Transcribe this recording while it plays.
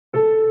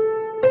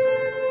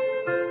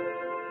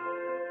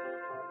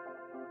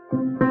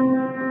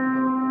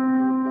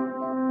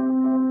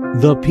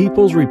The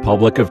People's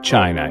Republic of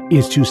China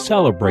is to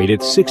celebrate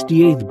its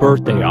 68th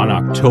birthday on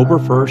October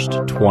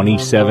 1st,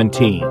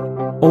 2017.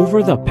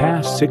 Over the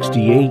past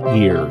 68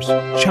 years,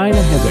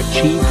 China has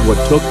achieved what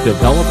took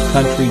developed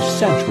countries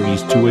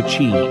centuries to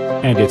achieve,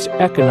 and its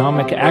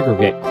economic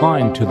aggregate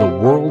climbed to the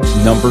world's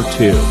number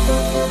 2.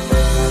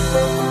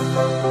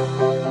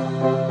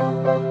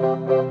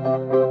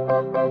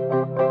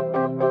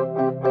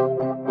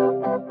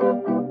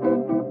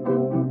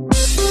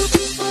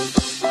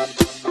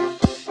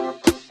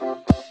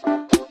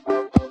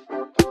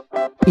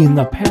 In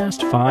the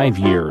past 5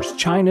 years,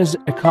 China's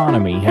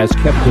economy has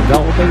kept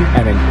developing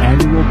at an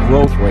annual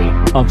growth rate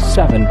of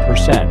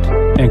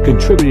 7% and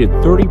contributed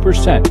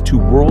 30% to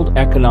world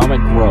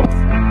economic growth.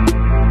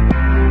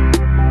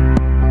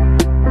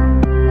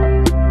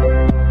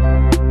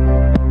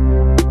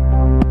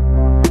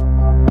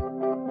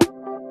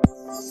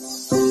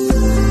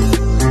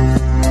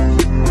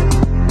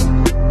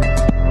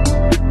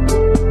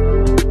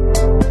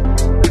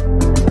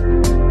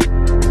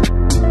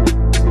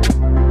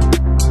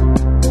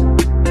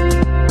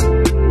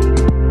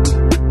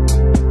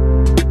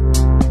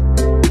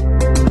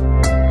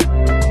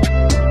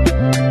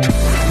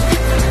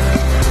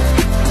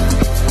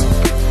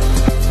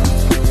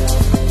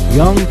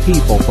 Young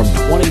people from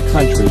 20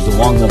 countries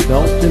along the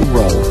Belt and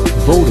Road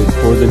voted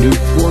for the new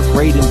 4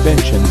 great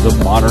inventions of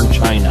modern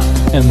China,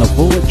 and the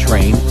bullet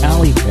train,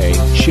 Alipay,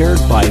 shared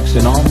bikes,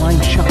 and online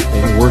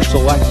shopping were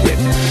selected.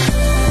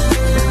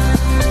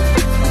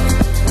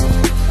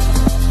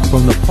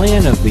 From the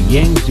plan of the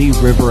Yangtze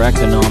River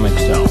Economic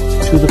Zone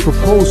to the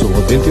proposal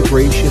of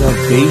integration of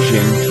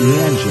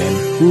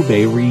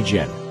Beijing-Tianjin-Hebei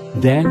region,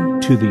 then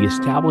to the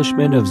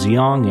establishment of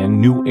Xiang'an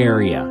New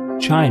Area,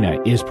 China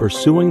is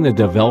pursuing the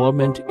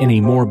development in a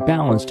more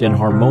balanced and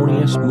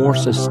harmonious, more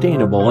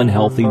sustainable and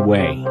healthy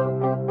way.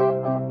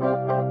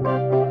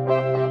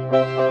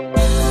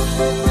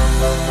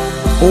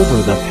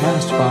 Over the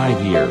past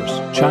 5 years,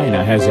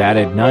 China has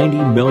added 90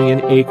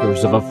 million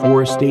acres of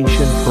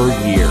afforestation per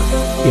year.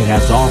 It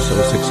has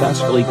also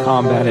successfully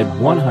combated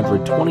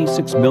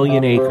 126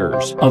 million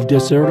acres of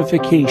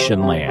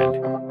desertification land.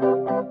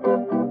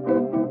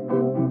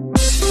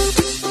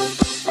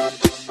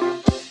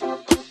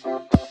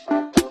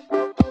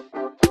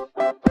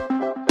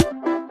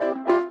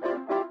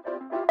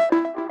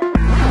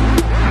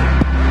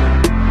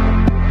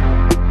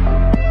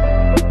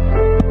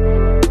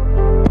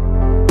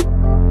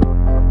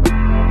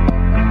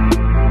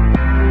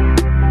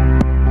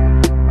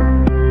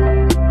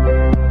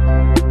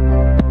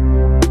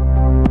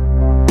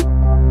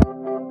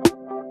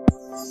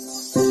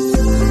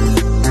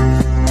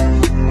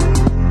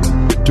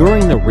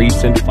 During the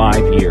recent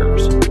 5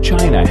 years,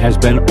 China has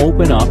been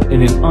opened up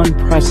in an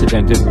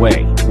unprecedented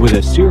way, with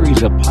a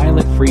series of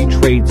pilot free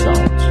trade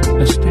zones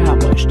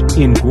established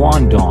in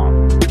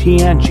Guangdong,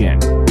 Tianjin,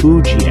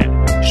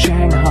 Fujian,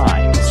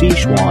 Shanghai,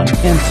 Sichuan,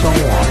 and so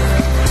on.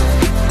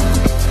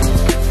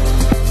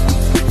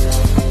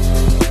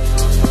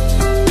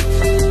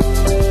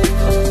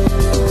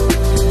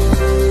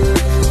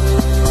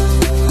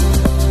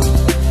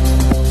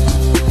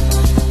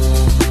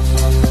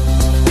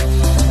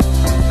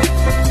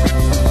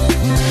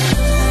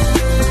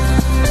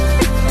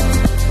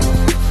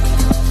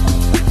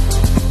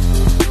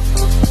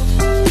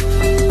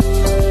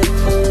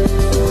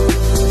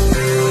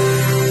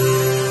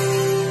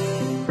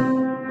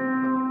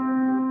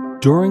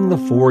 During the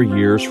 4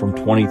 years from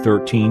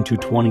 2013 to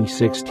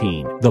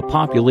 2016, the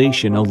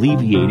population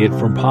alleviated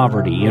from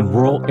poverty in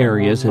rural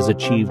areas has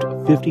achieved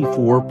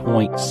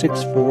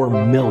 54.64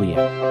 million.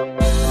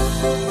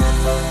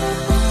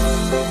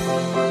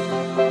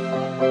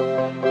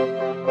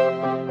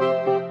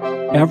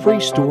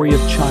 Every story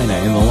of China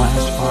in the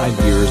last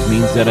 5 years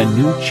means that a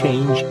new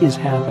change is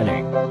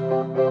happening.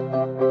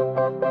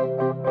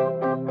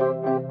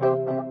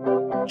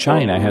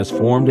 China has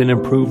formed and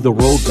improved the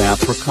roadmap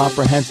for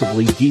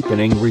comprehensively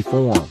deepening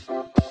reform.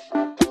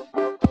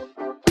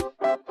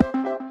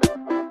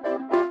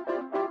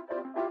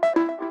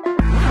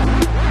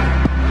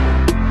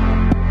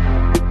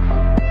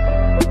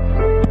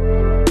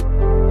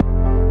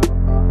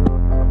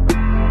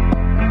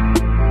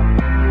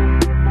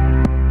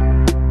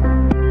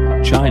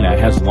 China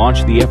has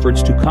launched the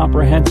efforts to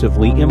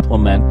comprehensively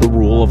implement the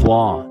rule of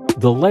law.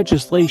 The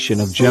legislation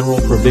of general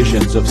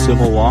provisions of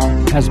civil law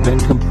has been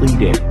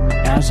completed.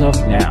 As of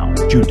now,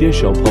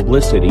 judicial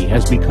publicity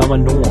has become a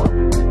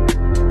norm.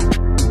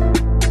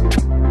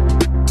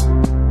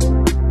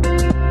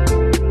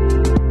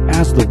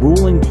 As the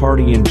ruling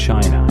party in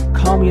China,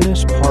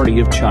 Communist Party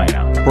of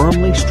China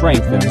firmly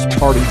strengthens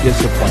party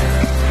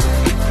discipline.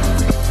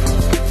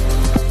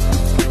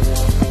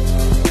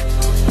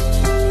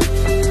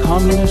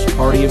 Communist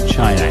Party of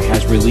China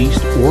has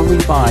released or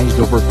revised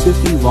over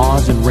 50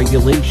 laws and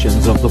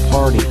regulations of the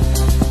party.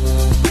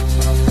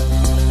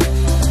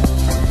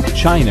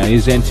 China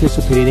is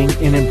anticipating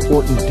an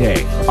important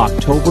day,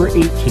 October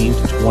 18,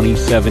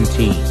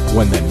 2017,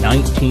 when the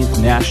 19th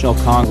National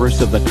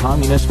Congress of the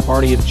Communist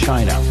Party of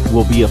China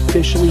will be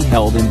officially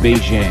held in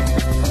Beijing.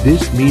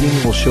 This meeting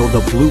will show the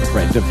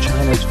blueprint of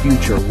China's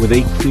future with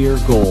a clear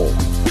goal: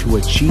 to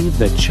achieve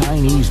the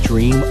Chinese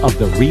dream of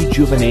the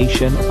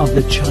rejuvenation of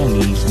the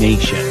Chinese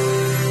nation.